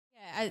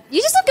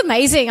You just look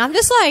amazing. I'm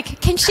just like,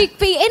 can she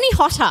be any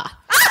hotter?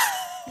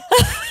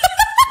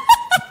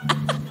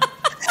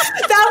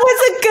 That was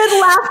a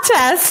good laugh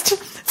test.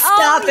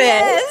 Stop it.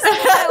 Yes,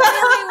 that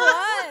really was.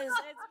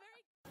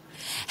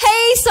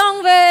 Hey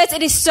Songbirds,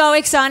 it is so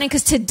exciting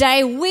because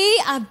today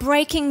we are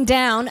breaking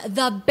down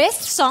the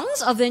best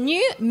songs of the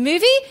new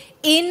movie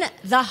In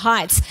the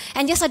Heights.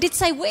 And yes, I did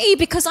say we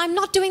because I'm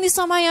not doing this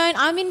on my own.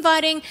 I'm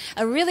inviting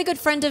a really good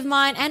friend of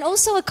mine and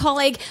also a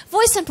colleague,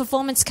 voice and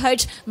performance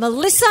coach,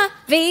 Melissa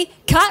V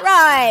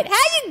Cartwright.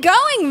 How you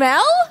going,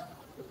 Mel?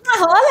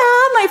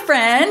 Hola, my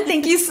friend.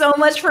 Thank you so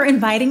much for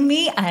inviting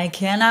me. I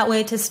cannot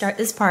wait to start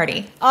this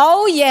party.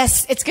 Oh,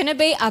 yes. It's going to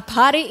be a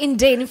party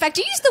indeed. In fact,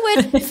 you used the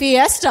word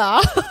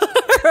fiesta,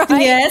 right?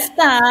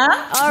 Fiesta.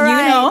 All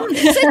right. You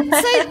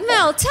know. So,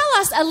 Mel, tell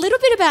us a little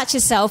bit about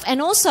yourself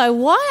and also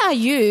why are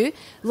you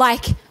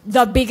like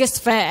the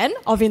biggest fan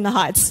of In the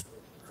Heights?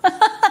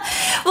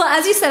 Well,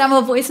 as you said, I'm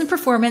a voice and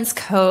performance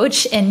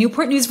coach in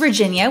Newport News,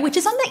 Virginia, which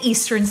is on the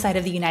eastern side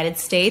of the United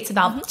States,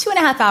 about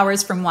 2.5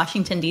 hours from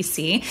Washington,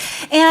 D.C.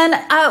 And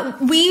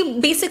we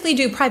basically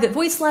do private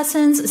voice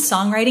lessons,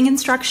 songwriting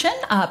instruction,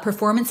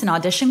 performance and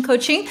audition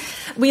coaching.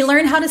 We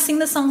learn how to sing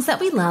the songs that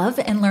we love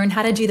and learn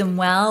how to do them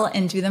well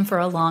and do them for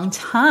a long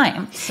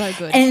time. So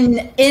good.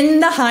 And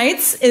In the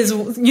Heights is,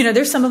 you know,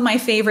 there's some of my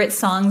favorite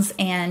songs.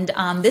 And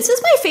this is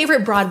my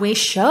favorite Broadway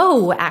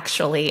show,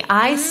 actually.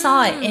 I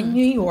saw it in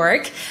New York.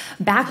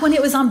 Back when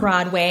it was on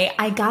Broadway,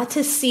 I got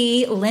to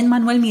see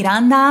Lin-Manuel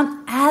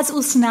Miranda as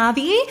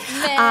Usnavi.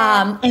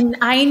 And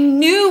I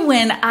knew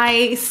when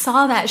I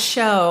saw that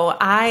show,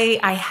 I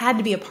had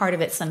to be a part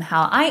of it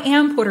somehow. I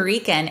am Puerto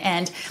Rican,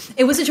 and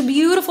it was such a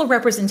beautiful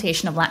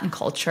representation of Latin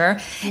culture.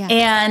 Yeah.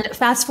 And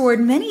fast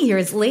forward many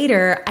years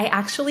later, I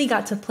actually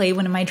got to play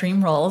one of my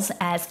dream roles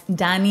as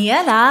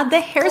Daniela, the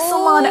hair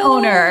salon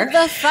owner.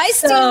 The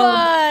feisty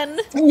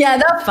one. Yeah,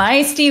 the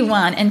feisty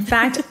one. In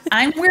fact,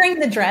 I'm wearing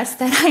the dress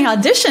that I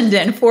auditioned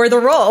in for the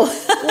role.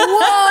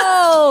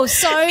 Whoa,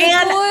 so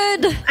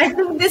good. I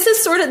think this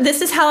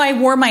is how I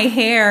wore my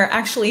hair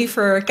actually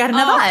for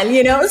Carnaval,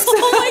 you know? So,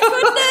 oh my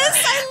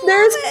goodness.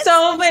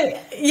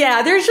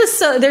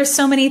 There's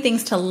so many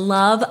things to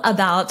love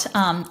about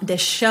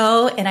this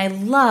show. And I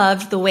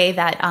loved the way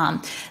that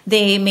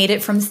they made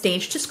it from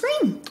stage to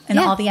screen and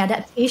all the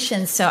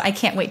adaptations. So I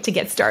can't wait to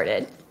get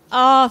started.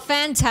 Oh,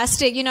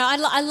 fantastic. You know,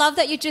 I love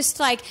that you're just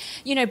like,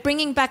 you know,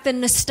 bringing back the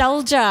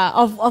nostalgia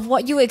of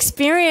what you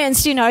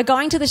experienced, you know,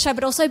 going to the show,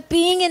 but also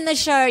being in the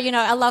show. You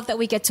know, I love that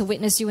we get to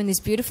witness you in this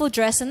beautiful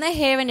dress and the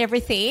hair and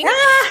everything.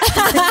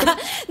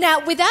 Now,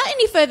 without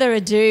any further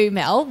ado,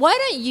 Mel, why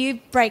don't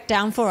you break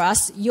down for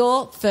us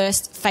your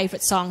first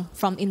favorite song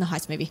from In the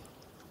Heights movie?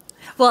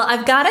 Well,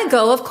 I've got to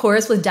go, of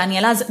course, with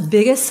Daniela's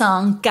biggest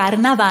song,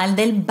 Carnaval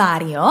del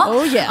Barrio.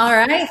 Oh, yeah. All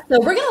right. So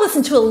we're going to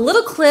listen to a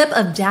little clip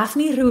of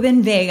Daphne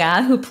Rubin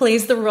Vega, who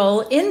plays the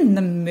role in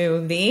the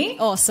movie.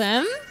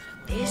 Awesome.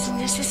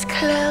 Business is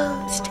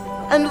closed,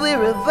 and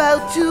we're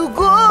about to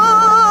go.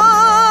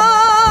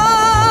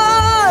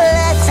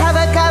 Let's have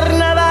a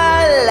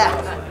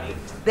Carnaval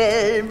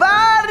del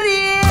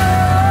Barrio.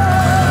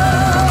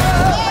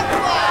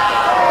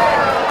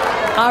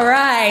 All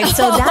right,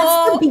 so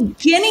that's the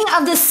beginning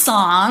of the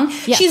song.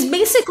 Yeah. She's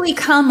basically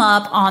come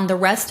up on the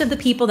rest of the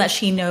people that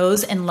she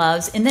knows and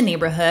loves in the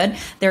neighborhood.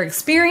 They're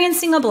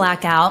experiencing a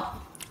blackout,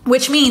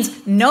 which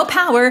means no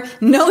power,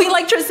 no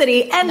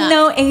electricity, and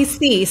no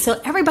AC.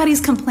 So everybody's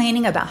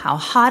complaining about how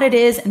hot it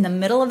is in the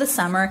middle of the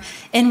summer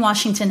in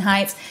Washington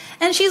Heights.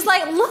 And she's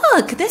like,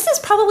 look, this is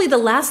probably the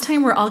last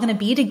time we're all going to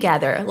be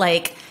together.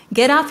 Like,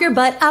 get off your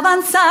butt,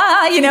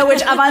 avanza, you know, which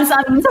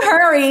avanza means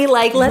hurry.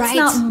 Like, let's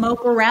not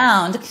mope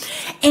around.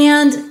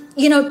 And,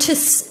 you know, to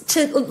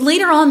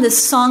later on,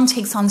 this song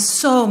takes on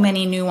so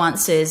many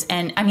nuances.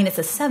 And I mean, it's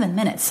a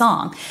 7-minute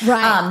song,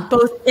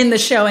 both in the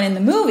show and in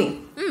the movie.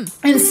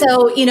 And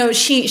so, you know,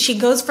 she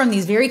goes from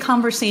these very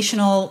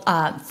conversational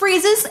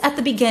phrases at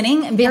the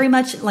beginning, and very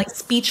much like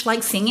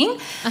speech-like singing.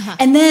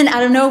 And then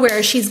out of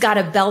nowhere, she's got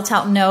to belt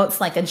out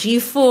notes like a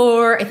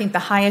G4. I think the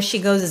highest she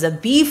goes is a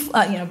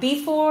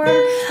B4.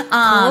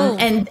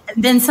 And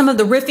then some of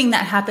the riffing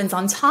that happens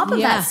on top of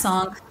that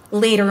song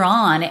later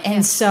on.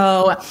 And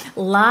so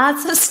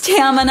lots of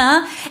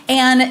stamina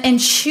and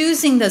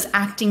choosing those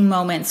acting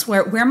moments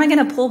where am I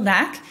going to pull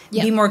back,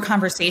 be more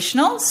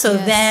conversational. So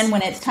then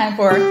when it's time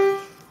for...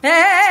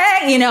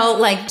 you know,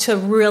 like to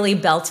really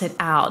belt it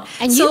out.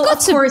 And you got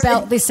to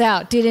belt this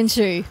out, didn't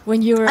you,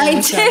 when you were I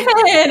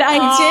did.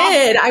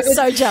 I was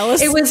so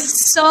jealous. It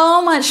was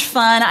so much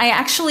fun. I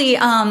actually,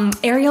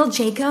 Ariel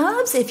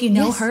Jacobs, if you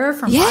know her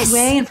from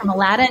Broadway and from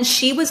Aladdin,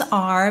 she was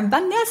our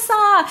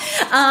Vanessa.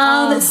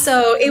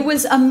 So it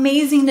was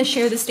amazing to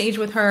share the stage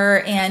with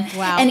her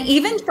and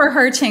even for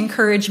her to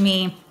encourage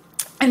me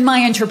in my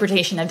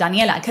interpretation of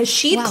Daniela, because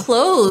she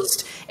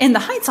closed In the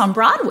Heights on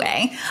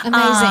Broadway.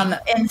 Amazing.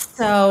 And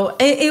so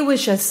it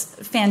was just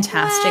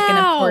fantastic. And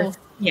of course,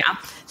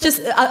 just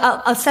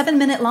a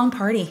 7-minute long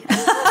party.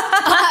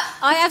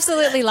 I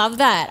absolutely love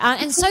that.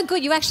 And so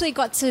good. You actually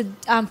got to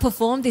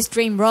perform this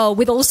dream role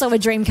with also a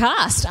dream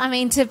cast. I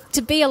mean,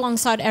 to be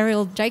alongside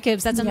Ariel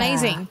Jacobs, that's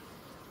amazing.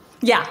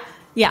 Yeah.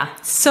 Yeah.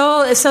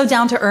 So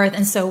down to earth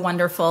and so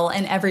wonderful.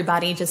 And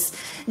everybody just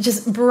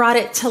brought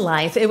it to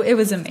life. It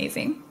was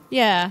amazing.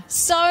 Yeah.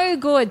 So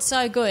good.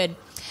 So good.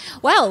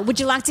 Well, would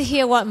you like to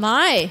hear what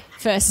my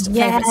first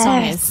favorite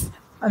song is?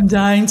 I'm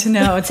dying to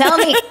know. Tell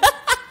me.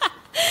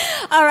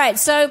 All right.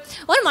 So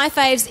one of my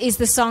faves is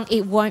the song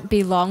It Won't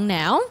Be Long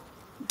Now.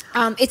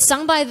 It's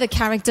sung by the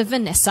character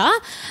Vanessa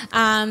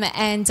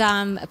and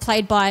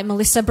played by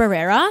Melissa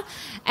Barrera.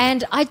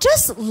 And I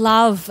just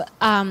love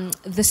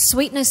the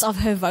sweetness of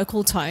her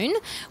vocal tone,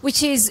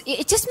 which is,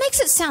 it just makes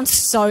it sound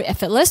so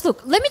effortless.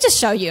 Look, let me just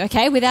show you,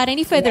 okay? Without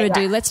any further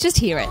ado, let's just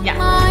hear it. Yeah.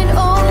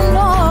 Oh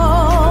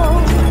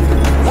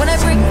no, when I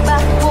bring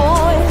back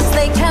boys,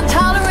 they can't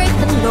tolerate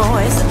the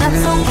noise, and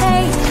that's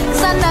okay,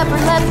 'cause I never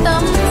let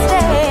them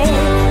stay.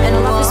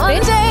 And love this one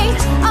bit. day,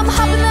 I'm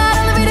hopping that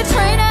elevated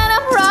train and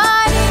I'm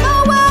riding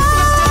away.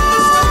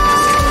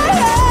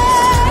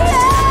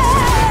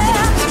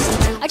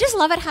 I just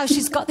love it how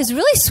she's got this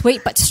really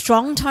sweet but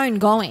strong tone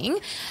going,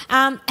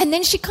 and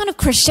then she kind of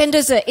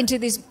crescendos it into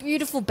this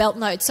beautiful belt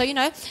note. So,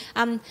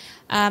 when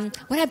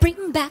I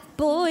bring back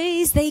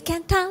boys, they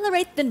can't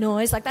tolerate the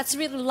noise. Like, that's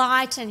really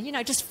light and,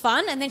 just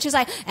fun. And then she's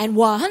like, and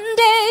one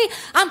day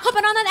I'm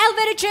hopping on an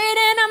elevator train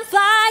and I'm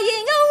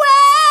flying away.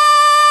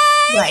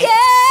 Right. Yeah.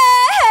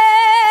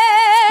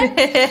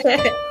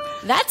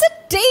 That's a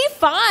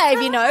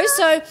D5,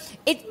 so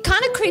it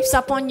kind of creeps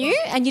up on you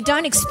and you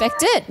don't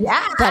expect it.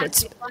 Yeah. But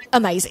it's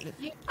amazing.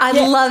 I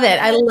love it.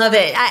 I love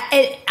it.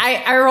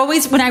 I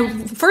always, when I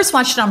first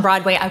watched it on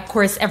Broadway, of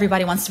course,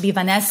 everybody wants to be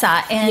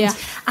Vanessa. And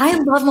I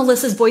love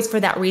Melissa's voice for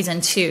that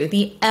reason too.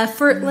 The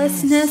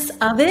effortlessness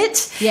of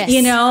it, Yes.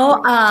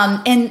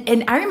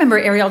 and I remember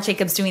Ariel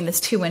Jacobs doing this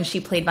too when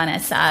she played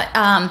Vanessa.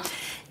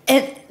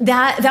 And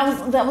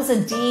that was a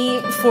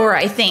D4,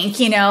 I think,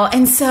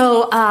 and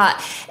so,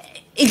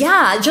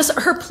 just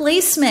her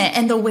placement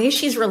and the way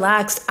she's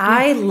relaxed.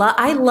 I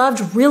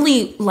loved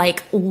really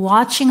like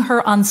watching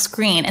her on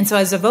screen. And so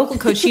as a vocal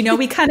coach,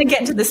 we kind of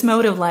get into this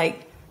mode of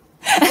like,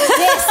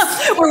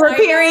 where we're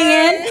peering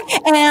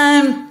in,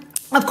 and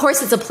of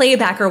course it's a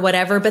playback or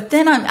whatever, but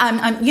then I'm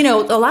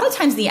a lot of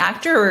times the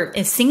actor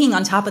is singing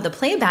on top of the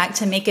playback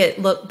to make it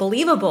look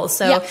believable.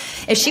 So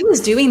if she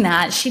was doing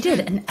that, she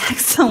did an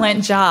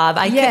excellent job.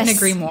 I couldn't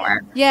agree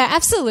more. Yeah,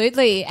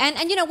 absolutely. And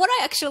what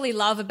I actually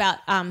love about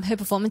her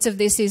performance of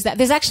this is that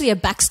there's actually a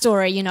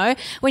backstory.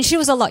 When she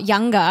was a lot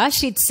younger,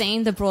 she'd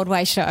seen the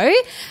Broadway show,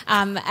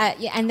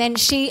 and then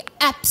she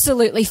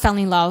absolutely fell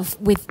in love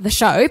with the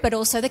show, but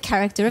also the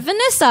character of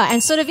Vanessa,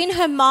 and sort of in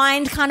her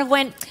mind kind of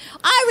went,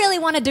 I really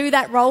want to do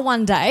that role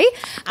one day.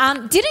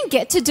 Didn't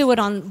get to do it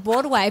on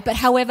Broadway, but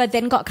however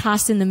then got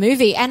cast in the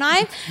movie. And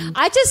I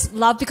just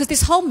love, because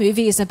this whole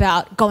movie is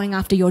about going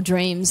after your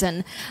dreams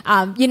and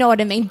you know what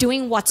I mean,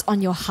 doing what's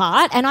on your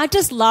heart. And I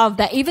just love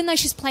that even though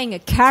she's playing a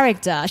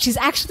character, she's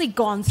actually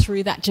gone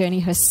through that journey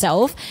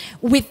herself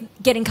with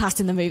getting cast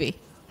in the movie.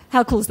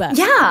 How cool is that?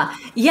 Yeah.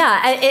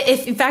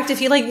 In fact, if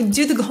you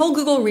do the whole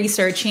Google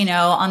research,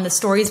 on the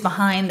stories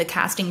behind the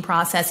casting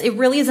process, it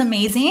really is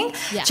amazing.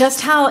 Yeah.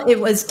 Just how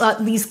it was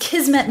these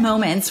kismet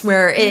moments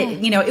where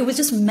it was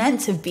just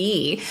meant to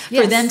be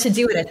for them to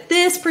do it at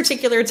this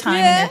particular time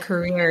in their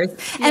careers,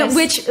 and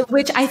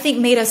which I think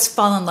made us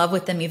fall in love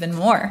with them even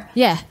more.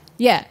 Yeah,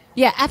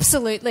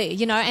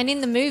 absolutely. And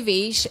in the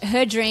movie,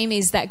 her dream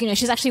is that,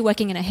 she's actually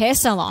working in a hair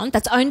salon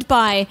that's owned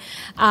by,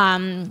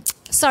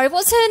 sorry,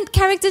 what's her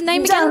character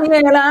name again?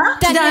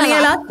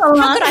 Daniela.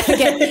 How could I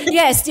forget?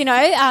 Yes,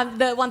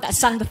 the one that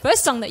sang the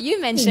first song that you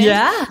mentioned.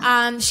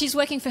 Yeah. She's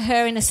working for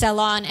her in a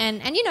salon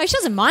and she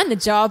doesn't mind the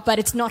job, but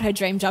it's not her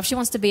dream job. She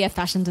wants to be a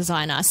fashion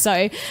designer. So,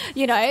 love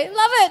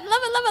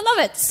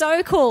it.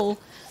 So cool.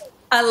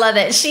 I love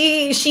it.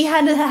 She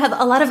had to have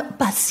a lot of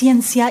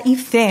paciencia y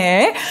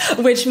fe,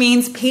 which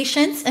means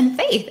patience and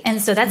faith.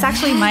 And so that's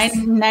actually my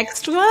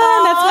next one.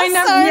 That's my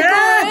number.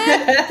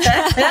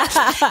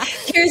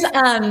 Here's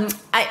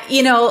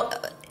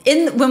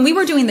when we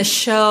were doing the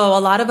show, a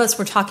lot of us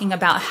were talking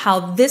about how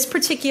this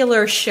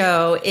particular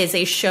show is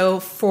a show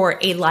for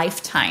a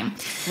lifetime.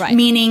 Right.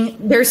 Meaning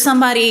there's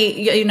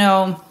somebody,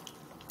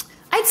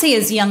 I'd say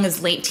as young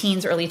as late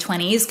teens, early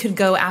 20s could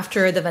go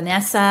after the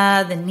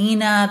Vanessa, the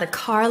Nina, the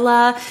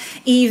Carla,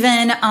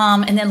 even.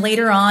 And then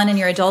later on in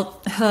your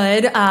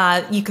adulthood,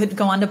 you could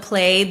go on to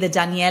play the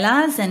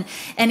Danielas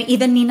and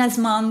even Nina's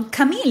mom,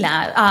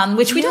 Camila,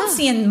 which we don't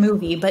see in the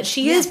movie, but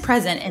she is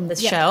present in the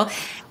show.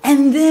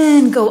 And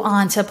then go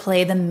on to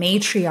play the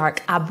matriarch,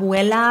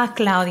 Abuela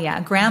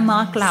Claudia,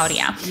 Grandma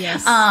Claudia.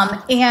 Yes.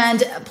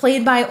 And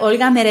played by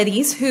Olga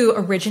Meredith, who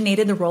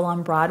originated the role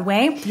on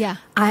Broadway. Yeah.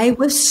 I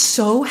was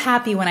so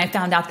happy when I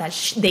found out that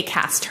they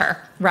cast her,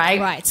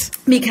 right? Right.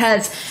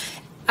 Because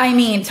I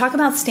mean, talk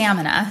about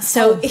stamina.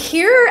 So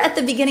here at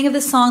the beginning of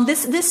the song,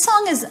 this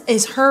song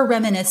is her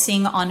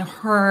reminiscing on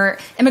her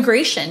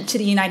immigration to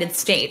the United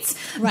States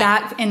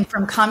back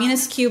from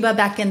communist Cuba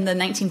back in the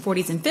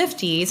 1940s and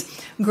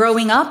 50s,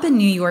 growing up in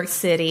New York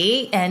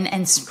City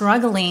and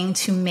struggling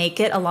to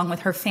make it along with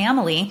her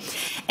family.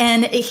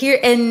 And here,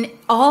 and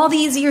all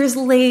these years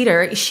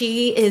later,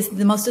 she is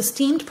the most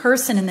esteemed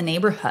person in the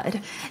neighborhood.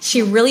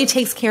 She really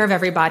takes care of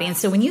everybody. And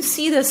so when you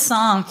see this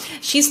song,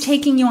 she's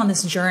taking you on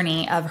this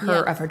journey of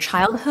her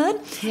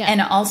childhood and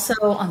also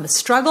on the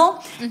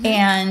struggle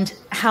and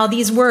how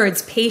these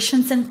words,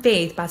 patience and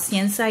faith,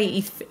 paciencia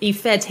y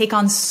fe, take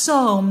on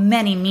so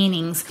many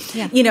meanings,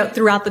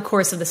 throughout the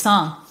course of the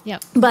song.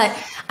 Yep. But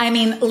I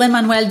mean,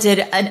 Lin-Manuel did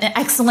an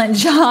excellent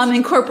job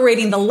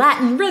incorporating the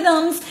Latin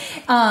rhythms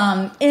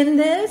in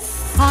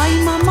this.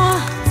 Ay,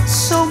 mama,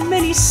 so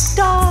many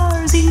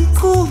stars in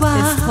Cuba.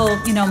 This whole,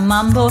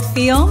 mambo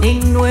feel.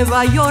 In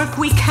Nueva York,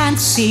 we can't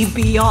see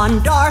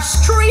beyond our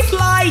street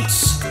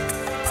lights.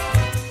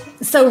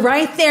 So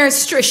right there,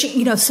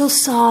 so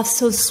soft,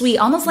 so sweet,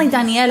 almost like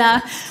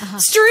Daniela.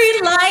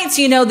 Street lights,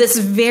 this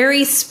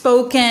very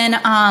spoken,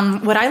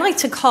 what I like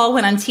to call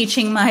when I'm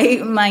teaching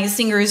my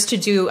singers to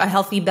do a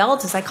healthy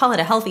belt is I call it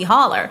a healthy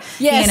holler.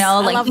 Yes,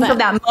 think of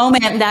that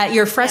moment that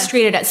you're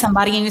frustrated at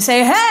somebody and you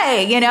say,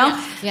 hey,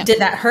 did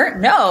that hurt?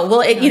 No.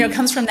 Well, it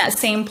comes from that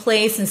same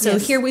place. And so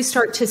here we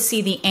start to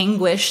see the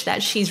anguish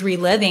that she's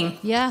reliving.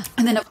 Yeah.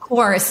 And then, of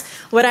course,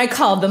 what I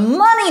call the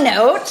money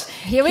note.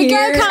 Here we go,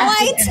 can't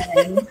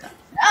wait.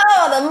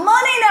 Oh, the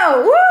money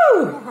note!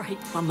 Woo! All right,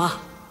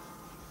 mama.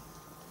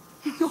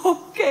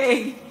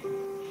 Okay.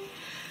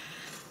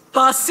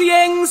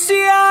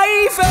 Paciencia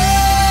y fe.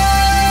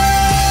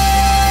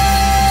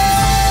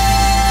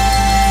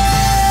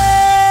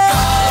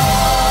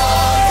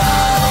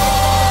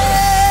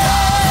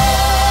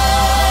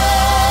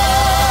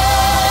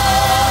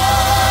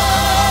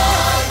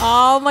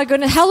 Oh my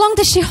goodness. How long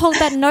does she hold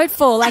that note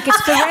for? Like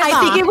it's forever. I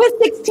think it was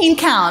 16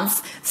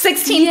 counts.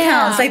 16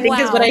 counts, I think,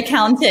 is what I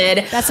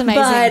counted. That's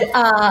amazing.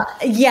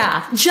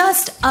 But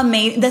just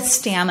amazing. The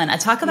stamina.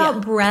 Talk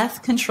about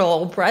breath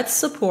control, breath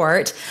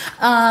support.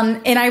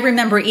 And I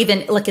remember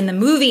even like in the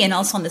movie and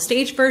also on the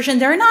stage version,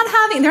 they're not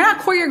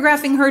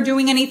choreographing her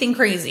doing anything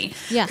crazy.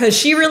 Yeah. Because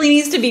she really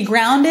needs to be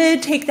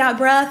grounded, take that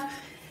breath.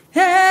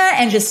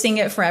 And just sing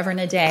it forever and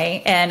a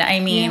day. And I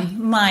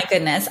mean, my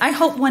goodness, I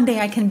hope one day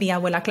I can be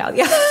Abuela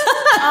Claudia.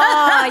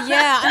 Oh,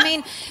 yeah. I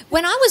mean,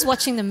 when I was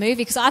watching the movie,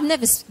 because I've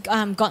never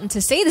gotten to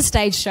see the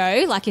stage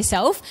show like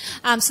yourself.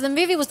 So the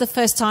movie was the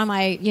first time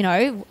I,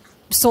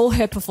 saw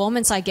her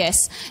performance, I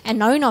guess, and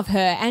known of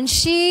her. And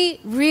she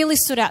really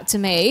stood out to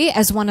me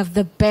as one of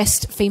the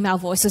best female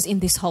voices in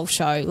this whole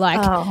show.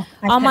 Like,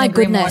 oh my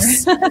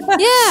goodness.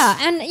 Yeah.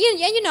 And,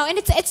 and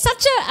it's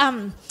such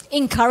a...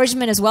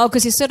 encouragement as well,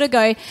 because you sort of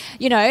go,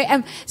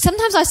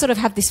 sometimes I sort of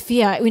have this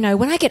fear,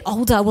 when I get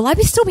older, will I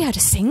still be able to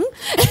sing?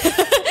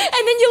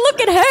 And then you look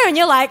at her and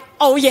you're like,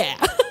 oh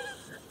yeah.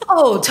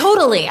 Oh,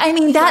 totally. I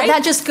mean,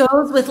 that just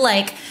goes with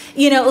like,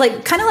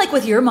 kind of like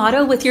with your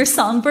motto, with your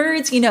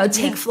songbirds,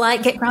 take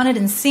flight, get grounded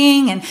and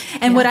sing.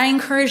 And what I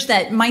encourage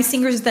that my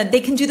singers, that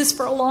they can do this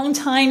for a long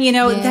time,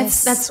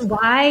 that's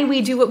why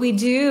we do what we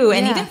do.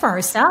 And even for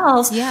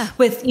ourselves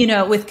with,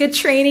 with good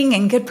training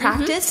and good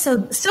practice. So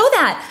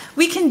that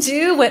we can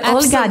do what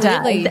Olga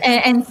does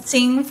and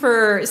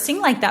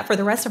sing like that for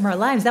the rest of our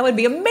lives. That would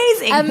be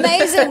amazing.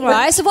 Amazing,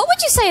 right? So what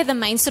would you say are the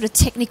main sort of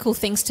technical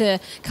things to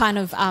kind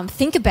of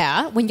think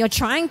about when you're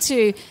trying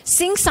to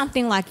sing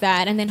something like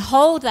that and then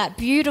hold that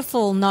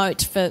beautiful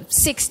note for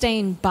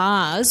 16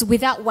 bars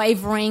without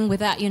wavering,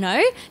 without,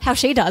 how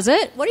she does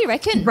it? What do you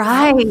reckon?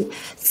 Right.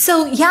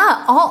 So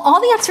all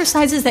the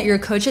exercises that your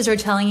coaches are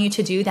telling you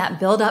to do that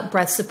build up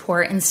breath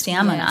support and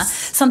stamina.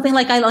 Something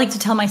like I like to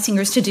tell my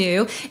singers to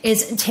do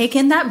is take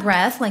in that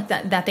breath like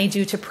that they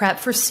do to prep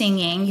for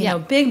singing.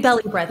 Big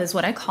belly breath is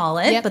what I call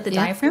it, but the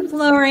diaphragm's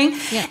lowering.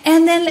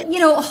 And then,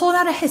 hold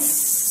out a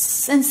hiss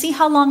and see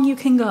how long you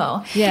can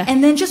go.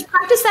 And then just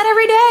practice that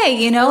every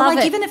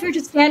day, even if you're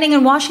just standing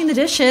and washing the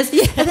dishes,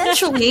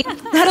 eventually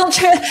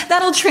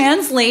that'll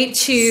translate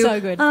to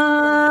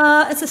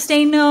a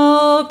sustained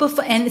note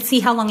and see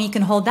how long you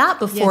can hold that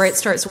before it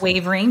starts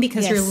wavering,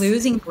 because you're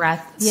losing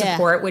breath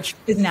support, which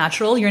is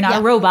natural. You're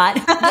not a robot.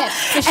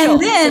 And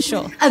then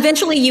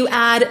eventually you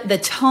add the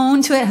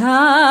tone to it,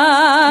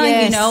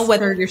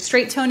 whether you're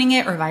straight toning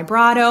it or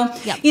vibrato,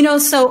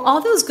 so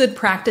all those good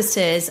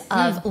practices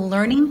of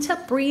learning to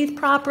breathe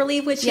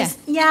properly, which is,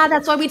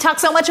 that's why we talk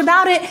so much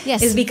about it,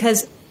 is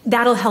because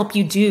that'll help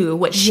you do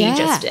what she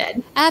just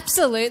did.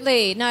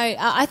 Absolutely. No,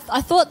 I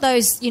thought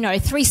those,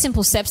 3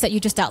 simple steps that you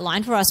just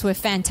outlined for us were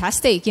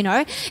fantastic,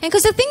 And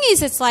because the thing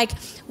is, it's like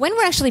when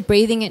we're actually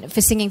breathing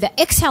for singing, the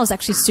exhale is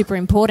actually super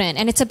important.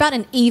 And it's about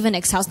an even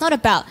exhale. It's not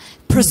about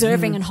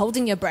preserving and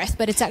holding your breath,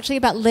 but it's actually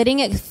about letting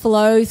it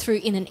flow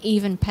through in an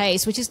even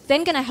pace, which is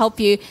then going to help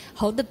you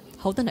hold the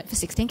note for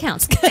 16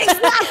 counts.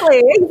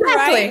 Exactly.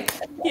 Right?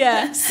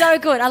 Yeah. So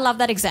good. I love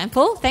that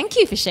example. Thank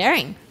you for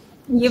sharing.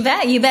 You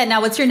bet.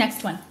 Now, what's your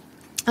next one?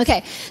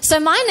 Okay, so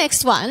my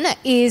next one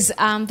is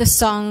the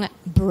song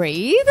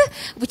Breathe,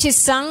 which is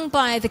sung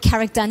by the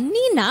character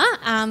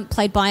Nina,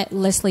 played by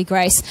Leslie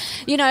Grace.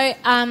 You know,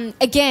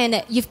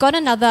 again, you've got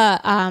another,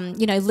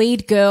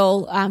 lead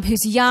girl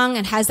who's young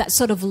and has that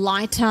sort of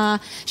lighter,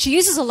 she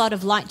uses a lot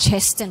of light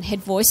chest and head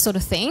voice sort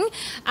of thing,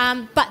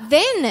 but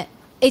then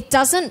it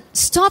doesn't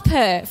stop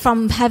her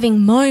from having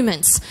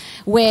moments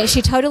where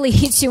she totally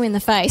hits you in the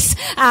face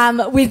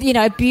with, you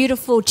know,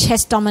 beautiful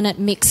chest-dominant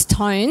mixed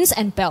tones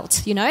and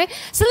belt, you know.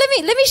 So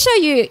let me show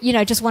you, you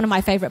know, just one of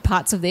my favourite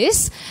parts of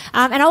this.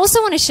 And I also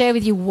want to share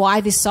with you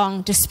why this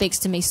song just speaks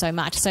to me so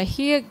much. So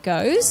here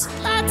goes.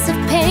 Lots of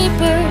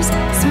papers,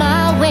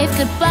 smile, wave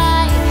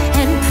goodbye,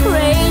 and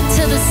pray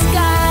to the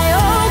sky.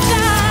 Oh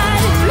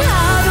God,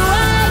 how do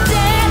I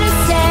dare to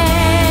say?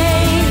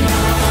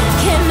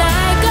 Can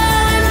I go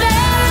in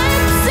there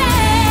and say,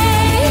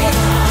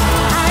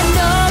 I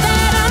know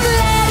that I'm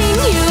letting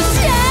you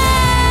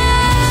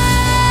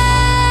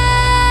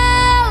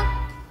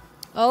down?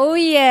 Oh,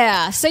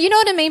 yeah. So you know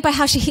what I mean by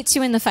how she hits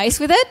you in the face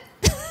with it?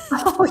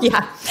 Oh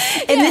yeah,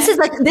 and this is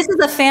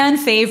a fan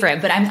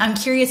favorite, but I'm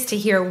curious to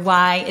hear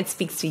why it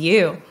speaks to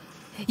you.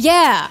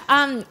 Yeah.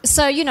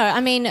 So you know, I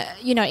mean,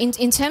 you know,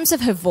 in terms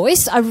of her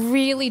voice, I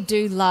really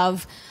do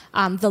love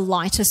the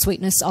lighter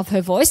sweetness of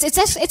her voice. It's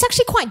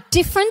actually quite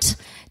different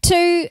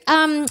to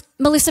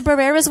Melissa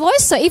Barrera's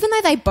voice. So even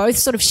though they both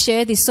sort of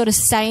share this sort of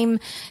same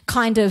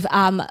kind of,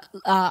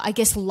 I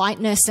guess,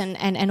 lightness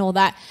and all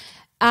that.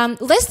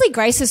 Leslie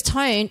Grace's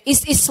tone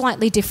is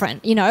slightly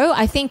different, you know.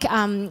 I think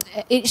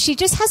she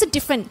just has a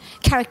different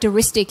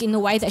characteristic in the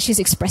way that she's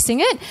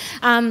expressing it.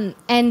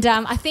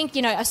 I think,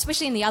 you know,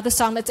 especially in the other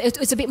song,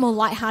 it's a bit more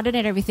lighthearted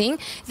and everything.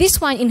 This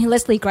one, in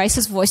Leslie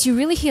Grace's voice, you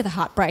really hear the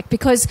heartbreak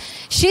because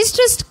she's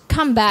just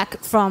come back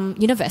from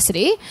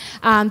university,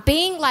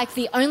 being like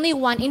the only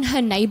one in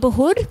her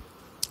neighbourhood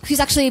who's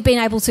actually been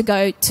able to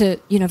go to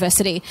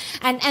university.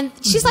 And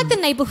she's like the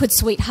neighborhood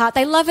sweetheart.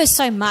 They love her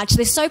so much.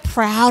 They're so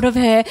proud of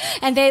her.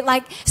 And they're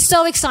like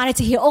so excited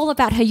to hear all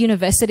about her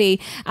university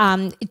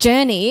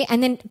journey.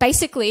 And then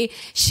basically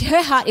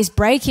her heart is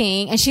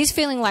breaking and she's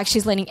feeling like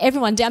she's letting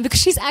everyone down because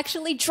she's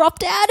actually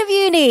dropped out of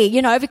uni,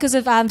 you know, because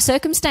of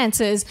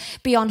circumstances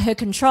beyond her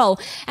control.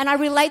 And I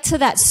relate to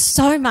that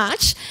so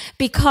much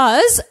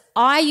because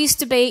I used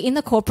to be in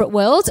the corporate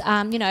world,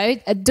 you know,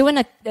 doing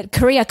a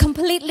career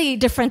completely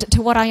different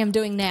to what I am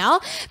doing now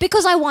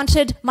because I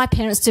wanted my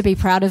parents to be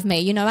proud of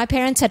me. You know, my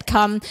parents had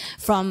come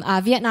from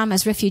Vietnam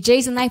as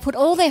refugees and they put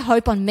all their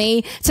hope on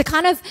me to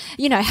kind of,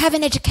 you know, have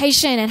an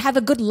education and have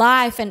a good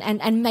life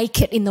and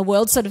make it in the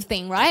world sort of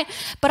thing, right?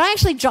 But I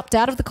actually dropped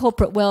out of the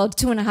corporate world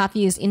 2.5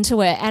 years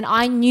into it and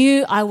I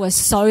knew I was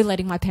so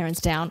letting my parents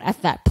down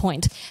at that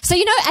point. So,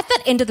 you know, at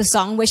that end of the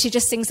song where she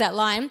just sings that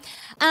line,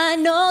 I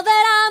know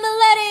that I'm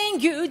letting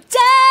you down.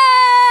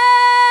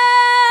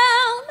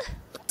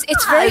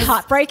 It's very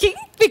heartbreaking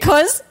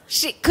because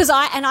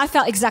I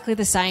felt exactly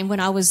the same when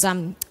I was,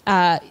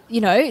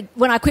 you know,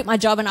 when I quit my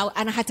job and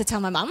I had to tell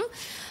my mum.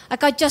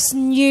 Like, I just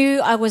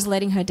knew I was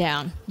letting her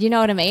down. You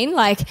know what I mean?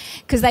 Like,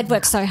 because they'd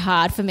worked so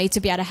hard for me to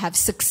be able to have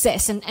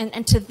success.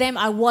 And to them,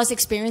 I was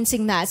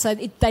experiencing that. So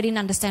they didn't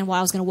understand why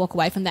I was going to walk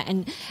away from that.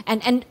 And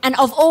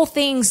of all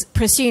things,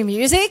 pursue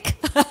music.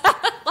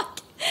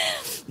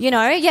 You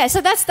know, yeah,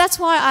 so that's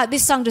why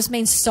this song just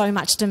means so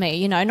much to me,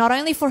 you know, not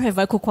only for her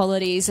vocal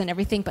qualities and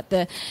everything, but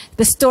the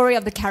story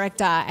of the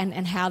character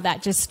and how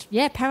that just,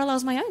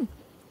 parallels my own.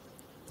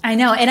 I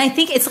know. And I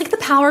think it's like the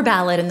power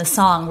ballad in the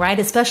song, right?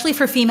 Especially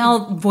for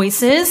female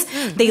voices.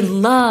 They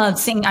love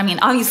singing. I mean,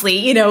 obviously,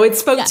 you know, it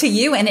spoke to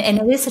you and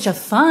it is such a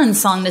fun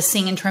song to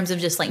sing in terms of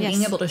just like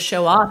being able to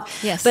show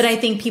off. Yes. But I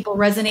think people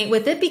resonate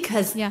with it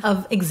because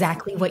of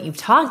exactly what you've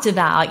talked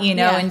about, you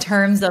know, in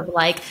terms of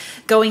like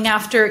going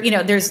after, you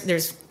know,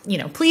 there's you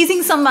know,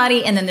 pleasing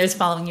somebody and then there's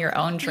following your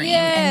own dream.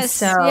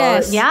 Yes, and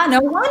so, no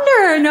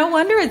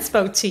wonder it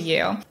spoke to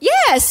you.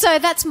 Yeah, so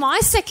that's my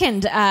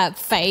second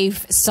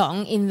fave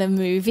song in the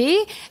movie.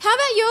 How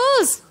about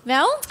yours,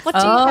 Mel? What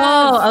do you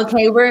have?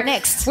 Okay. We're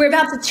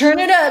about to turn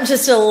it up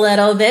just a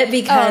little bit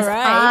because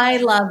I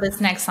love this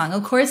next song.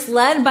 Of course,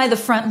 led by the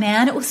front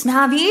man,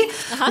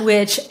 Usnavi,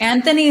 which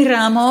Anthony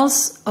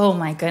Ramos, oh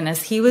my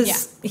goodness, it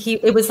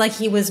was like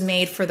he was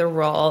made for the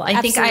role.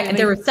 I think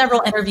there were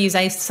several interviews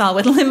I saw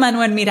with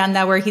Lin-Manuel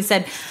Miranda where he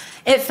said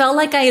it felt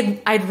like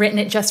I'd written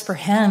it just for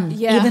him,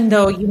 even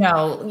though you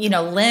know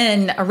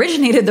Lin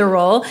originated the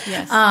role.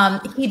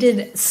 He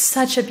did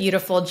such a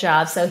beautiful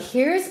job. So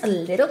here's a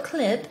little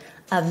clip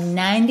of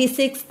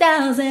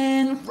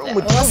 96,000.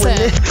 Awesome.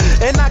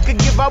 And I could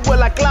give up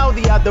like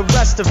Claudia the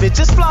rest of it.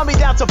 Just fly me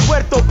down to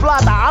Puerto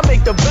Plata, I'll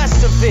make the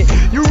best of it.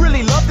 You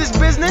really love this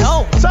business?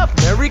 No. Tough.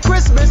 Merry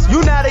Christmas.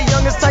 You now the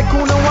youngest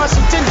tycoon in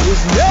Washington,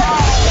 isn't it?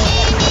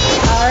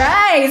 All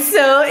right.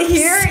 So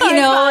here, so you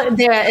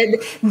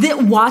know,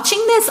 watching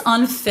this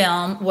on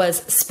film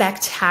was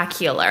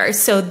spectacular.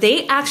 So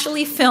they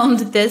actually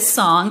filmed this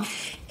song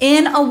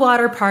in a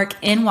water park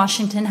in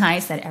Washington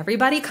Heights that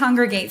everybody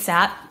congregates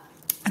at.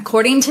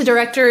 According to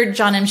director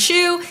John M.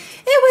 Chu,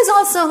 it it was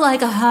also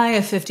like a high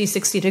of 50,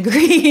 60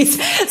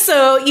 degrees.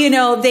 So, you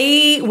know,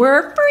 they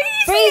were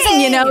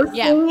freezing, you know,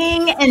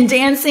 singing and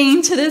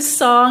dancing to this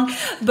song.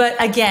 But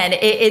again,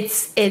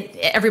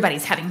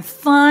 everybody's having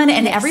fun,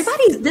 and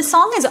this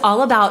song is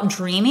all about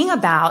dreaming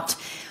about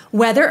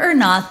whether or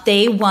not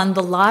they won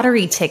the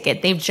lottery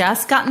ticket. They've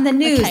just gotten the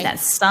news that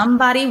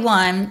somebody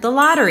won the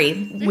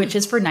lottery, which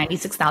is for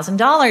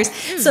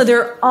 $96,000. So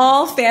they're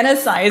all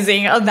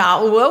fantasizing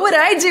about, what would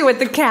I do with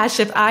the cash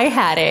if I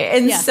had it?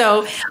 And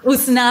so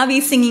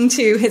Usnavi singing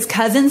to his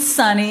cousin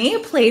Sonny,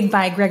 played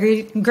by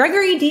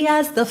Gregory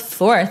Diaz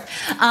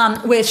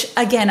IV, which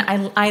again,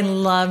 I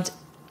loved.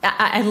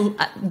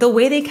 The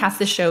way they cast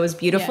the show is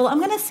beautiful. I'm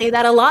going to say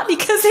that a lot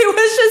because it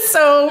was just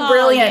so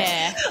brilliant.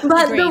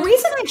 But the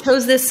reason I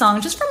chose this song,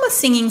 just from a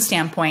singing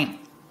standpoint,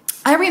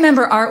 I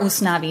remember our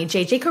Usnavi,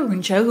 JJ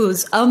Karuncha,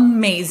 who's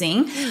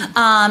amazing.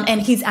 And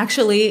he's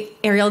actually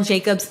Ariel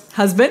Jacobs'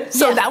 husband.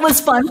 So that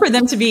was fun for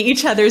them to be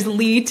each other's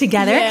lead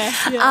together.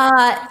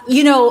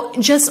 You know,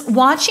 just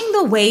watching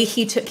the way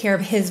he took care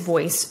of his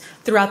voice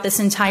throughout this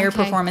entire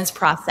performance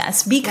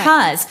process,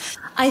 because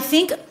I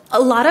think a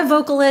lot of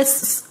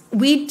vocalists,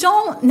 we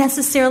don't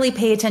necessarily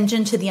pay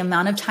attention to the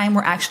amount of time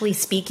we're actually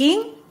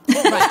speaking.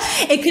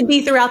 It could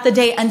be throughout the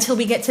day until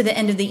we get to the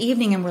end of the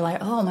evening and we're like,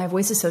 oh, my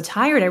voice is so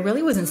tired. I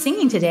really wasn't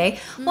singing today.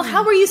 Well,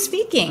 how were you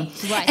speaking?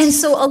 And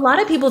so a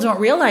lot of people don't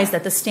realize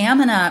that the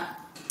stamina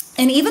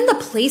and even the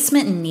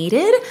placement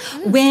needed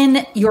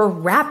when you're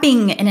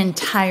rapping an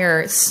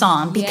entire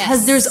song,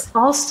 because there's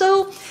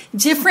also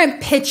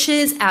different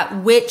pitches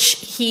at which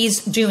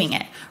he's doing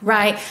it.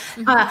 Right.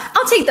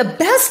 I'll take the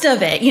best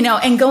of it, you know,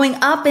 and going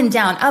up and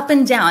down,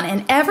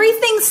 and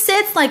everything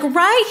sits like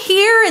right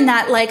here in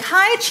that like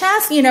high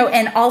chest, you know,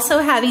 and also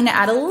having to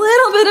add a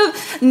little bit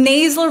of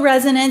nasal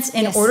resonance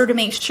in order to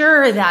make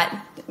sure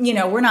that, you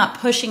know, we're not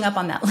pushing up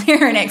on that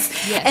larynx.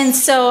 And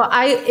so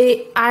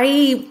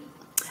I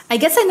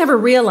guess I never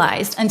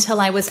realized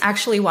until I was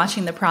actually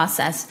watching the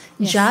process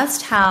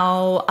just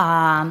how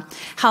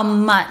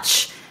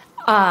much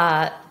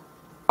are,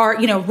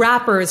 you know,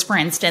 rappers, for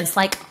instance,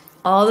 like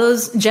all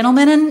those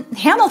gentlemen in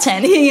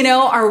Hamilton, you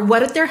know, are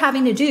what they're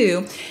having to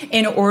do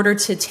in order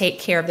to take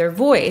care of their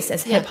voice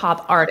as hip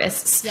hop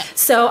artists.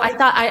 So I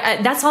thought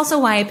that's also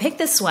why I picked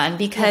this one,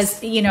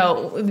 because you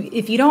know,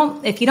 if you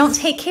don't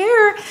take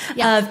care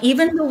of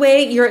even the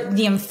way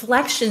the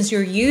inflections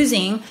you're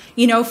using,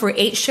 you know, for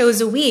 8 shows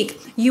a week,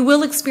 you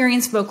will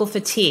experience vocal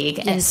fatigue.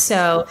 And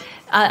so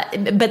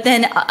but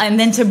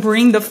then to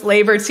bring the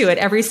flavor to it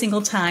every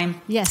single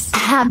time,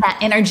 have that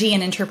energy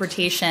and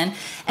interpretation.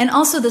 And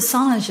also the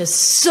song is just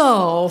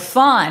so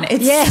fun.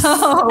 It's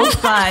so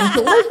fun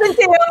to listen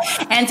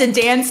to and to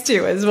dance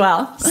to as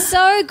well.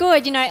 So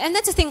good, you know, and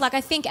that's the thing, like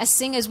I think as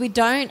singers we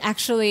don't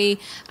actually,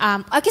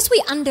 I guess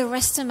we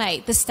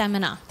underestimate the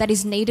stamina that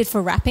is needed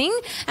for rapping.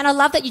 And I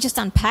love that you just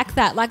unpack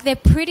that. Like they're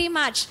pretty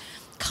much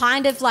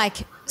kind of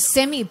like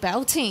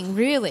semi-belting,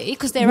 really,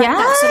 because they're at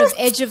that sort of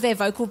edge of their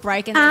vocal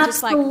break, and they're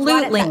just like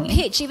right at that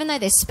pitch. Even though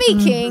they're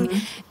speaking,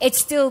 it's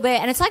still there.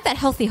 And it's like that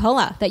healthy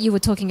holler that you were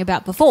talking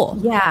about before.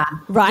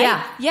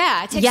 Right?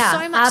 It takes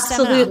so much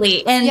absolutely.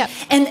 stamina.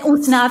 And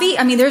Usnavi,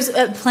 I mean, there's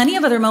plenty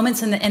of other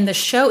moments in the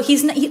show.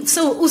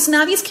 So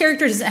Usnavi's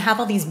character doesn't have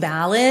all these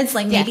ballads,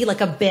 like maybe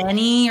like a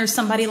Benny or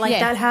somebody like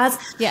that has.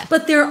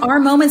 But there are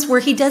moments where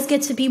he does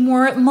get to be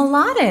more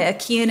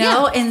melodic, you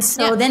know, and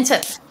so then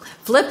to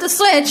flip the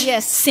switch,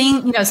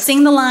 sing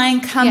the line,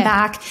 come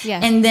back,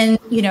 and then,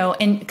 you know,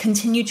 and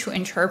continue to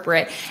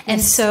interpret. And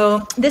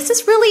so this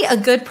is really a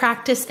good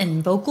practice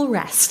in vocal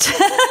rest.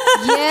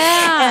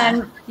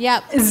 And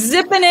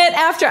zipping it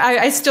after.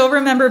 I still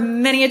remember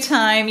many a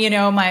time, you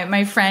know,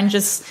 my friend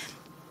just,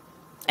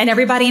 and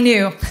everybody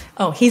knew,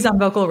 oh, he's on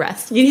vocal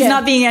rest. He's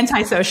not being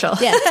antisocial.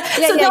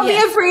 So don't be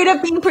afraid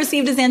of being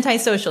perceived as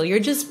antisocial. You're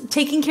just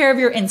taking care of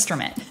your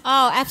instrument.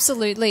 Oh,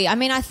 absolutely. I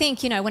mean, I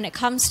think, you know, when it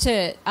comes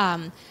to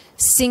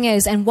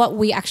singers and what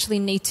we actually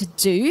need to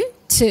do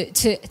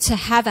to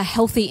have a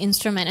healthy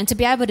instrument and to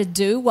be able to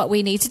do what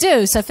we need to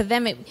do. So for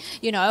them,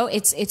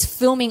 it's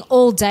filming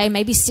all day,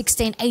 maybe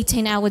 16,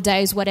 18-hour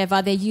days,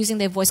 whatever. They're using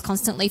their voice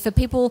constantly. For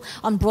people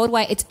on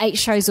Broadway, it's 8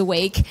 shows a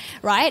week,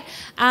 right?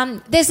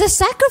 There's a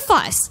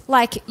sacrifice.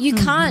 Like you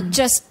can't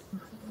just,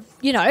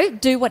 you know,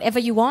 do whatever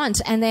you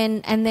want and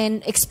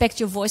then expect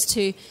your voice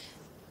to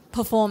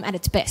perform at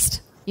its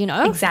best. You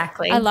know?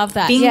 Exactly. I love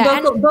that. Being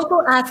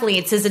vocal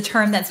athletes is a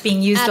term that's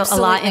being used a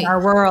lot in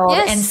our world.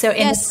 And so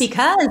it's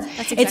because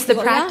it's the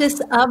practice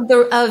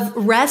of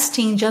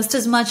resting just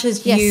as much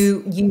as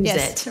you use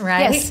it,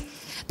 right?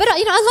 But,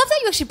 you know, I love that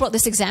you actually brought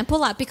this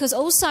example up, because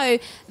also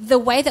the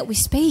way that we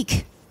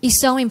speak is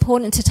so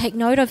important to take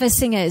note of as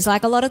singers.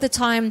 Like a lot of the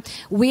time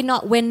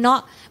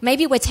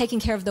maybe we're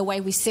taking care of the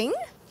way we sing,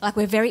 like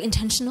we're very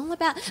intentional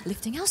about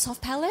lifting our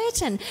soft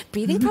palate and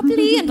breathing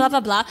properly and blah, blah,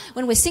 blah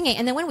when we're singing.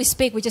 And then when we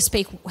speak, we just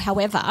speak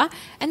however.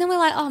 And then we're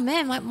like, oh,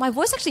 man, my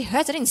voice actually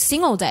hurts. I didn't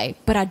sing all day,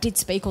 but I did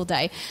speak all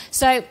day.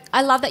 So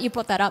I love that you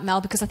brought that up,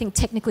 Mel, because I think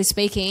technically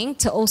speaking,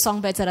 to all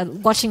songbirds that are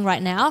watching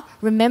right now,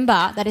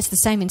 remember that it's the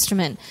same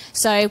instrument.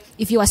 So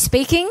if you are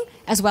speaking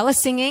as well as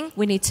singing,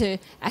 we need to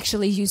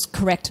actually use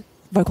correct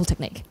vocal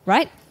technique,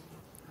 right?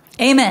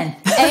 Amen.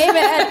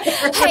 Amen.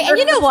 Hey, and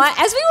you know what?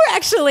 As we were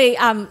actually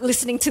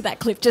listening to that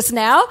clip just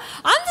now,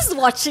 I'm just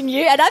watching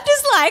you and I'm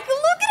just like,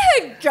 look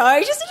at her go.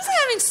 She's just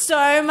having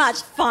so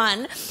much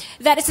fun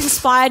that it's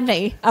inspired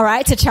me, all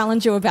right, to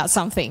challenge you about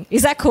something.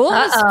 Is that cool?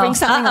 Let's bring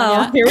something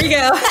on you. Here we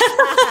go.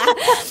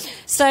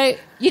 So,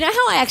 you know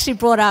how I actually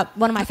brought up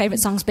one of my favourite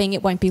songs being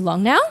It Won't Be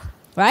Long Now?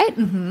 Right?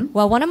 Mm-hmm.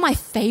 Well, one of my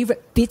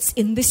favourite bits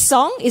in this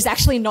song is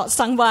actually not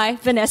sung by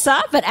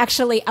Vanessa, but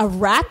actually a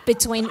rap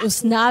between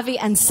Usnavi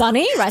and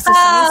Sunny. Right? So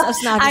Sunny's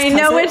Usnavi's I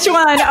know cousin. which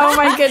one. Oh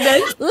my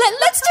goodness.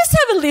 Let's just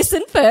have a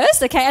listen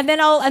first, okay? And then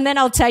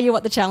I'll tell you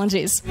what the challenge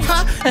is.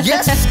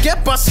 Yes, ¿qué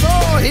pasó?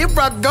 Here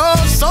I go.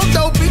 So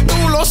dopey,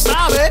 tú lo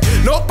sabes.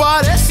 No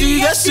pare,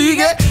 sigue,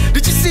 sigue.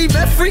 Did you see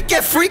me? Freak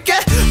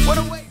it. What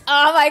a way.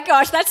 Oh my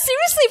gosh, that's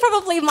seriously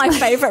probably my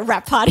favourite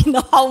rap part in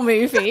the whole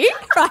movie,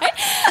 right?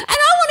 And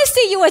I want to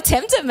see you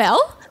attempt it,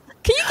 Mel.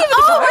 Can you give it a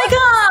go?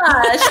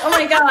 Oh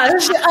my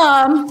gosh.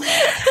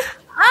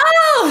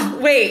 Oh,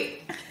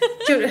 wait.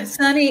 Dude,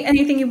 Sonny,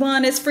 anything you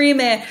want is free,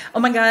 man. Oh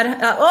my God.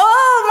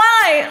 Oh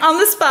my, on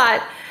the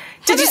spot.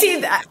 Did you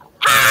see that?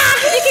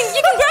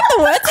 You can grab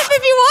the words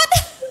if you want.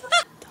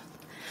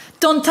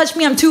 Don't touch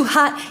me, I'm too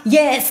hot.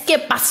 Yes,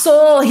 ¿qué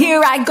pasó?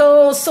 Here I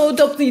go. So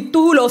dope, y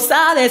tú lo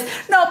sabes.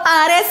 No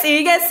pare,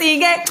 sigue,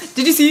 sigue.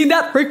 Did you see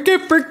that? Freak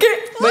it.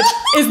 Which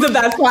is the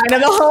best line of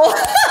the whole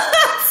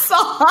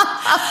song.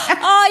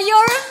 Oh,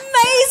 you're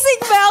amazing,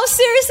 Mel.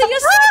 Seriously, you're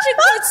such a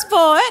good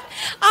sport.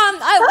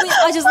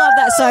 I just love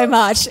that so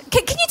much.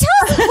 Can you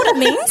tell us what it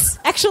means,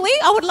 actually?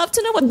 I would love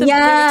to know what the lyrics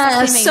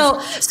actually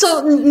mean.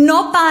 So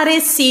no pare,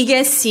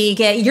 sigue,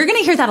 sigue. You're going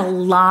to hear that a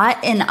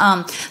lot in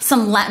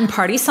some Latin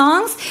party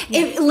songs.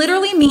 It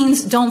literally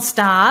means don't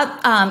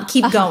stop,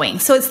 keep going.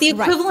 So it's the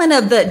equivalent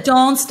of the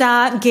don't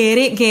stop, get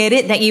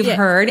it that you've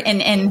heard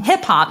in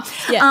hip hop.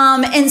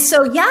 Yeah. And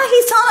so,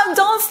 he's telling him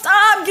don't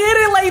stop, get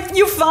it. Like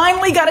you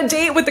finally got a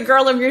date with the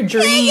girl of your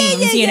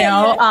dreams, you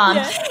know?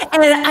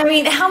 And I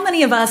mean, how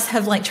many of us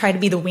have like tried to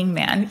be the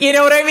wingman? You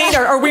know what I mean?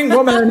 Or wing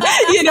woman,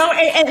 you know?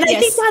 And I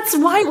think that's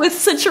why with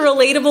such a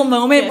relatable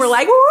moment, we're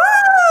like,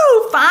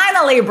 woo,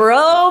 finally,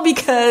 bro,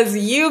 because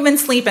you've been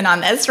sleeping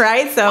on this,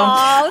 right? So,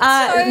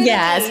 totally.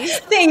 yes.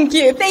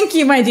 Thank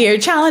you, my dear.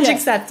 Challenge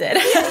accepted.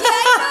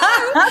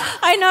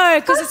 I know,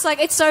 because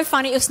it's so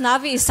funny.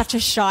 Usnavi is such a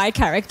shy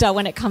character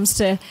when it comes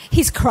to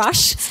his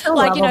crush. So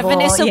like, lovable,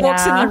 Vanessa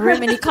walks in the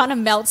room and he kind of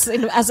melts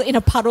in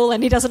a puddle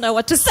and he doesn't know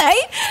what to say.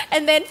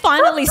 And then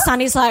finally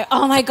Sunny's like,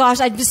 oh my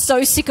gosh, I'm just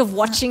so sick of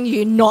watching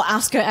you not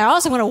ask her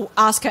out. So I'm going to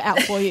ask her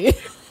out for you.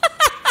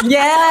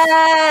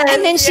 Yes.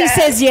 And then she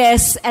says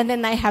yes. And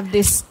then they have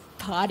this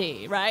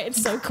party, right?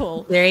 It's so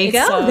cool. There you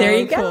go. So there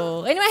you go.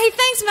 Cool. Anyway, hey,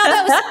 thanks, Mel.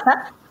 That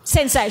was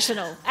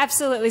sensational.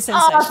 Absolutely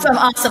sensational.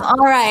 Awesome.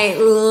 All right,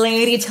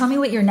 lady, tell me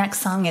what your next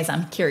song is.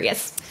 I'm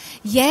curious.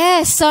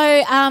 Yeah, so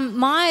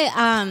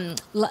my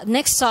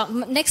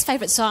next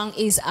favorite song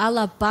is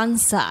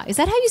Alabanza. Is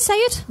that how you say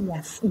it?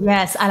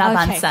 Yes,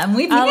 Alabanza. Okay.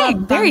 Muy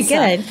bien. Very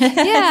good.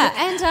 Yeah,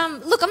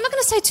 and look, I'm not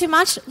going to say too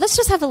much. Let's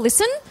just have a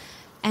listen,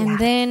 and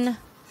then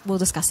we'll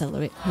discuss it a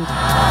little bit.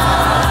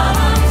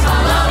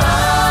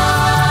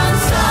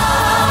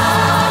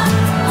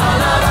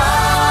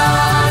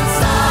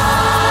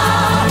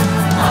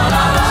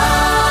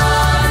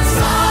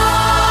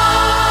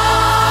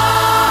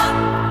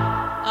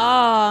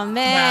 Oh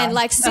man,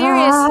 like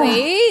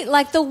seriously,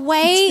 like the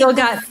way still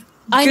got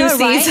I know,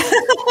 goosies. right?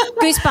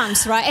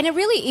 Goosebumps, right? And it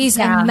really is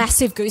a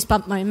massive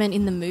goosebump moment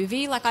in the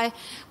movie. Like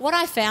what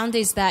I found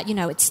is that,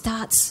 it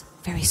starts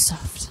very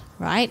soft,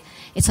 right?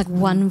 It's like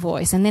one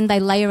voice, and then they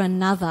layer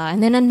another,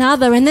 and then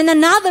another, and then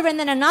another, and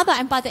then another.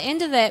 And by the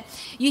end of it,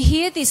 you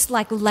hear this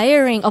like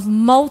layering of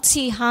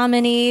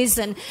multi-harmonies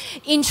and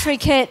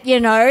intricate,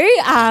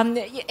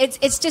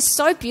 it's just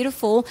so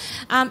beautiful.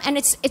 And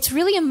it's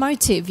really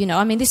emotive,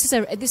 I mean, this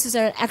is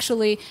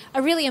actually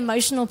a really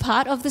emotional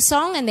part of the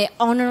song, and they're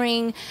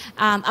honoring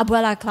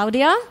Abuela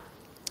Claudia.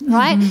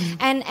 Right?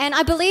 And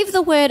I believe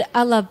the word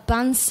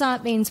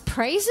alabanza means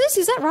praises.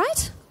 Is that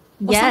right?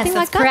 Yes,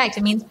 that's correct.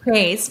 It means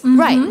praise.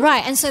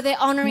 Right. And so they're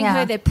honoring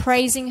her, they're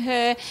praising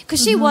her,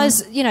 because she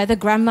was, the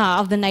grandma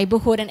of the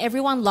neighborhood, and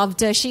everyone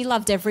loved her. She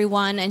loved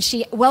everyone, and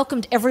she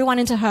welcomed everyone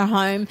into her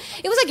home.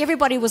 It was like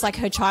everybody was like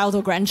her child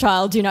or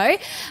grandchild,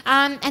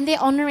 and they're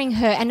honoring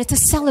her, and it's a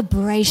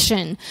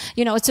celebration.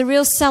 It's a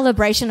real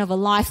celebration of a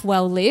life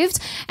well lived.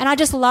 And I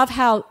just love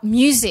how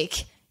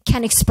music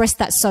can express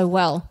that so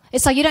well.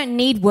 It's like you don't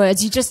need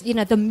words. You just,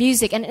 the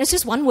music, and it's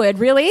just one word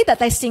really that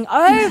they sing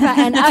over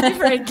and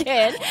over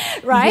again,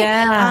 right?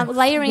 Yeah.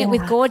 Layering it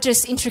with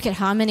gorgeous, intricate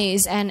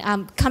harmonies, and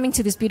coming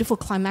to this beautiful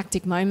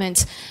climactic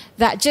moment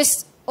that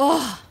just,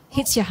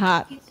 hits your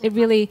heart. It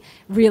really,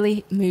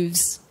 really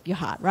moves your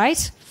heart,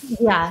 right?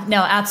 Yeah, no,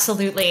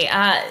 absolutely.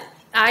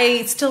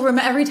 I still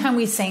remember every time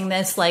we sang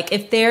this, like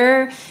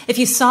if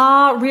you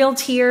saw real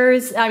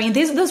tears, I mean,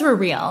 those were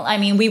real. I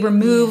mean, we were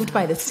moved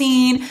by the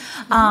scene.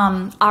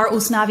 Our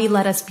Usnavi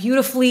led us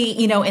beautifully,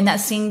 in that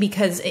scene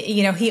because,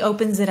 he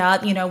opens it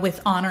up,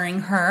 with honoring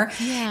her.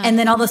 Yeah. And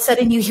then all of a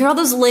sudden you hear all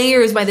those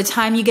layers by the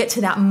time you get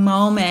to that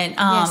moment.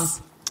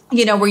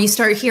 Where you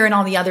start hearing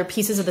all the other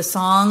pieces of the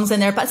songs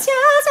and they're,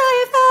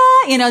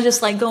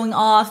 just like going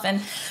off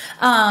and,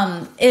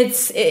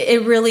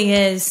 it really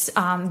is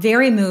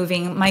very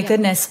moving. My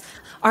goodness,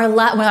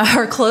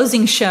 our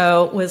closing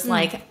show was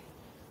like,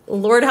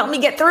 Lord, help me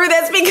get through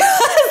this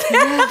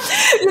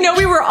because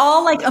we were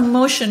all like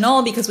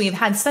emotional because we've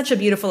had such a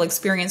beautiful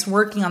experience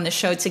working on the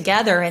show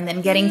together, and then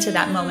getting to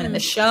that moment in the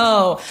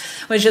show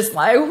was just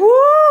like,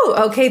 whoo,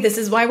 okay, this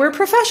is why we're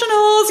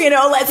professionals.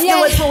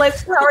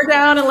 Let's power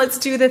down and let's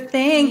do the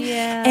thing.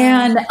 Yeah.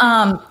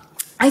 And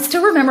I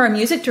still remember a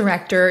music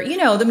director,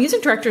 the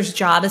music director's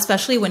job,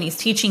 especially when he's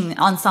teaching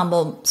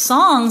ensemble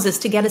songs, is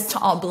to get us to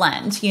all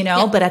blend,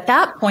 but at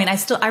that point,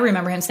 I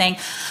remember him saying,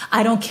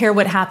 I don't care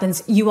what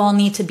happens. You all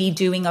need to be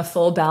doing a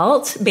full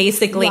belt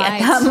basically at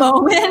that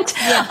moment,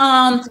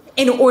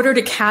 in order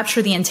to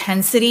capture the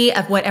intensity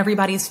of what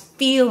everybody's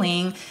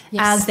feeling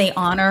as they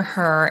honor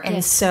her.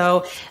 And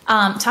so,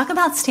 talk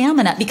about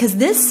stamina, because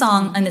this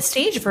song in the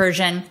stage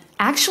version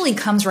actually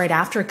comes right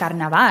after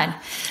Carnaval.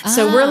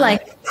 So we're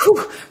like,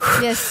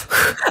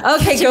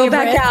 okay, go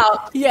back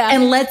out. Yeah.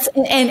 And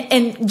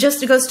and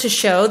just goes to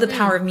show the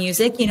power of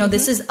music.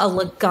 This is a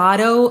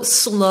legato,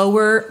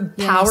 slower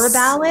power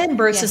ballad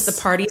versus the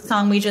party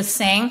song we just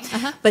sang,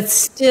 but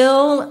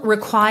still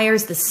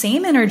requires the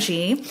same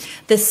energy,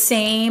 the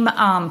same,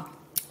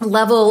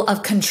 level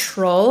of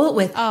control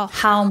with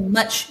how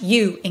much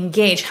you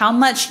engage, how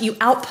much you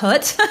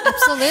output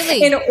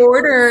absolutely in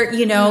order,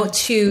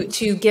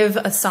 to give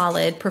a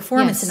solid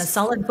performance and a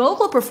solid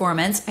vocal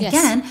performance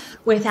again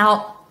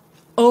without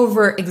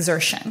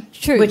overexertion.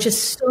 True. Which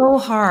is so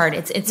hard.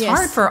 It's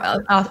hard for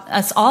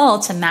us all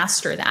to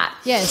master that.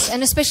 Yes.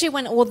 And especially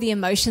when all the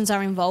emotions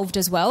are involved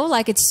as well.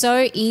 Like, it's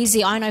so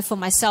easy. I know for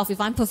myself, if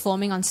I'm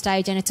performing on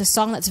stage and it's a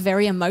song that's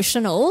very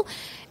emotional,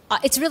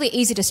 it's really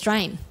easy to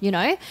strain,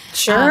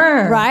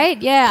 Sure.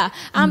 Right? Yeah.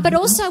 But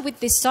also with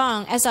this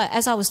song, as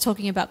I was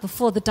talking about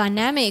before, the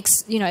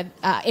dynamics,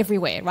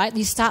 everywhere, right?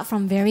 You start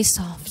from very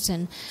soft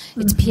and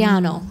it's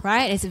piano,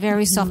 right? It's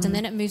very soft, and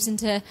then it moves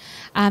into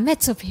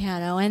mezzo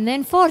piano, and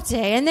then forte,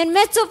 and then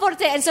mezzo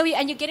forte, and so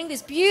you're getting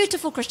this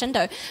beautiful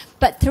crescendo.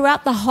 But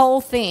throughout the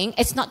whole thing,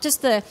 it's not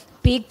just the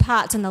big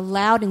parts and the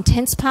loud,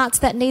 intense parts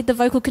that need the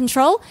vocal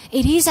control.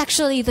 It is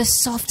actually the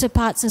softer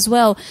parts as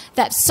well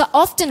that so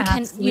often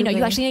can,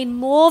 you actually need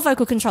more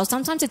vocal control.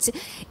 Sometimes it's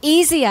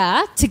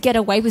easier to get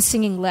away with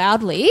singing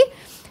loudly,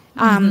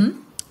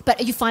 but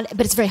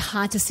it's very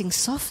hard to sing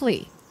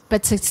softly,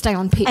 but to stay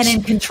on pitch and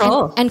in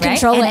control and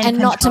control it and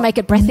not to make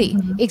it breathy.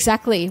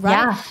 Exactly. Right.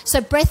 Yeah.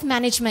 So breath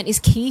management is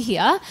key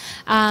here.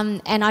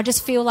 And I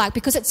just feel like,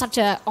 because it's such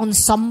a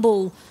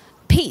ensemble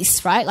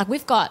piece, right? Like,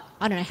 we've got,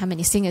 I don't know how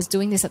many singers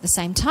doing this at the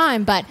same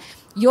time, but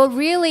you're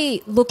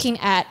really looking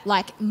at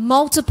like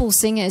multiple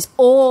singers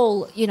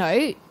all,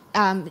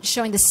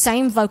 showing the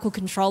same vocal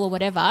control or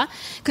whatever.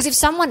 Because if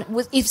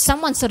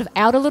someone's sort of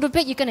out a little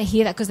bit, you're going to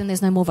hear that, because then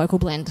there's no more vocal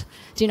blend.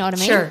 Do you know what I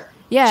mean? Sure.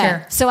 Yeah.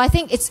 Sure. So I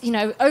think it's,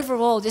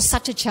 overall just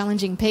such a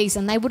challenging piece,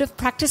 and they would have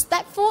practiced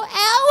that for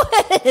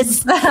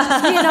hours,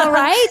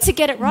 right? To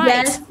get it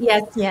right.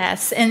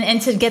 Yes.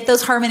 And to get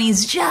those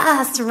harmonies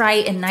just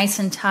right and nice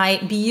and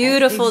tight.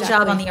 Beautiful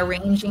job on the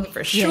arranging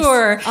for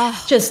sure. Yes.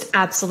 Oh. Just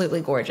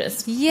absolutely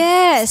gorgeous.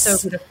 Yes.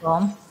 So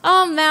beautiful.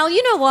 Oh, Mel,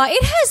 you know what?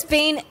 It has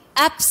been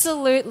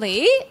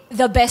absolutely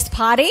the best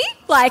party.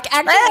 Like,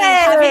 actually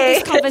having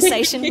this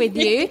conversation with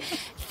you.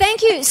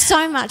 Thank you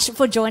so much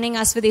for joining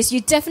us for this.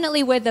 You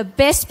definitely were the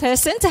best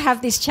person to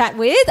have this chat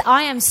with.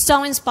 I am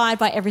so inspired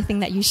by everything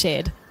that you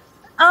shared.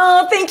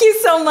 Oh, thank you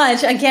so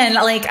much. Again,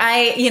 like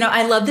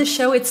I love this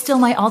show. It's still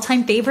my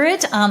all-time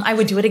favorite. I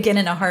would do it again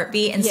in a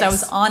heartbeat. And so I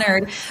was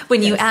honored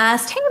when you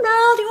asked, hey,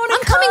 Mel, do you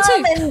want to come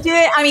and do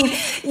it? I mean,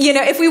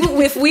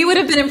 if we would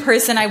have been in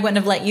person, I wouldn't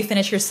have let you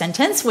finish your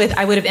sentence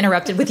I would have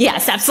interrupted with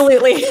yes,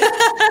 absolutely.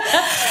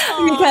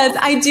 Because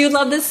I do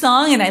love this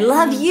song, and I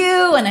love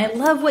you, and I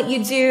love what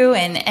you do,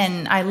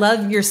 and I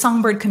love your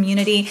Songbird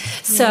community.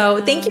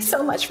 So thank you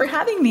so much for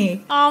having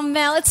me. Oh,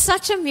 Mel, it's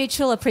such a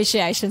mutual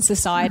appreciation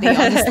society,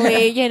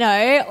 honestly.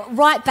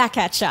 Right back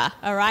at ya.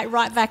 All right,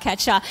 right back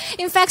at ya.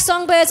 In fact,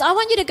 Songbirds, I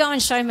want you to go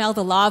and show Mel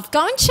the love.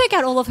 Go and check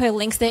out all of her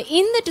links. They're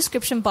in the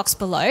description box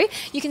below.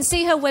 You can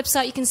see her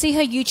website. You can see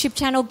her YouTube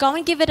channel. Go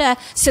and give it a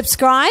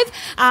subscribe,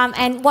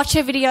 and watch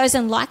her videos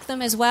and like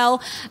them as well.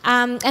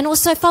 And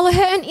also follow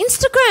her on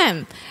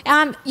Instagram.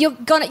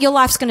 Your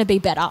life's going to be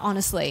better,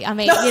 honestly. I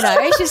mean,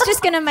 she's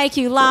just going to make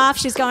you laugh.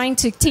 She's going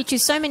to teach you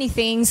so many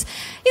things.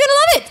 You're going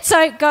to love it.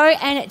 So go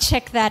and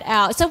check that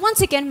out. So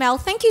once again, Mel,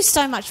 thank you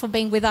so much for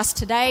being with us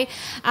today.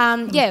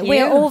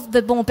 We're all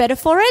the more better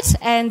for it,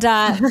 and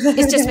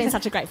it's just been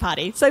such a great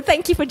party. So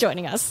thank you for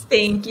joining us.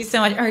 Thank you so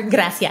much. Or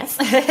gracias.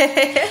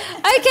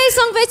 Okay,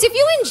 Songbirds, if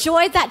you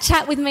enjoyed that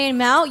chat with me and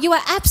Mel, you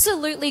are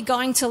absolutely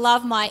going to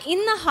love my In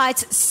the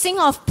Heights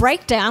sing-off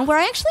breakdown, where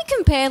I actually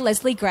compare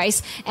Leslie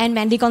Grace and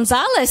Mandy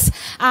Gonzalez.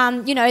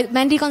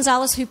 Mandy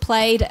Gonzalez, who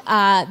played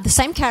the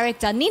same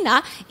character,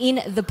 Nina,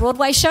 in the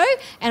Broadway show,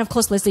 and of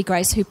course Leslie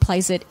Grace, who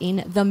plays it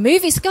in the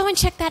movies. Go and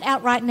check that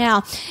out right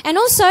now. And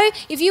also,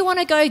 if you want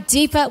to go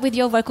deeper with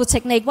your vocal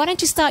technique, why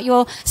don't you start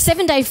your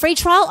 7-day free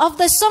trial of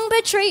the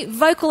Songbird Tree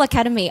Vocal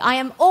Academy. I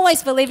am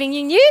always believing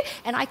in you,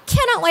 and I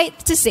cannot wait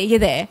to see you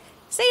there.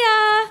 See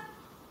ya!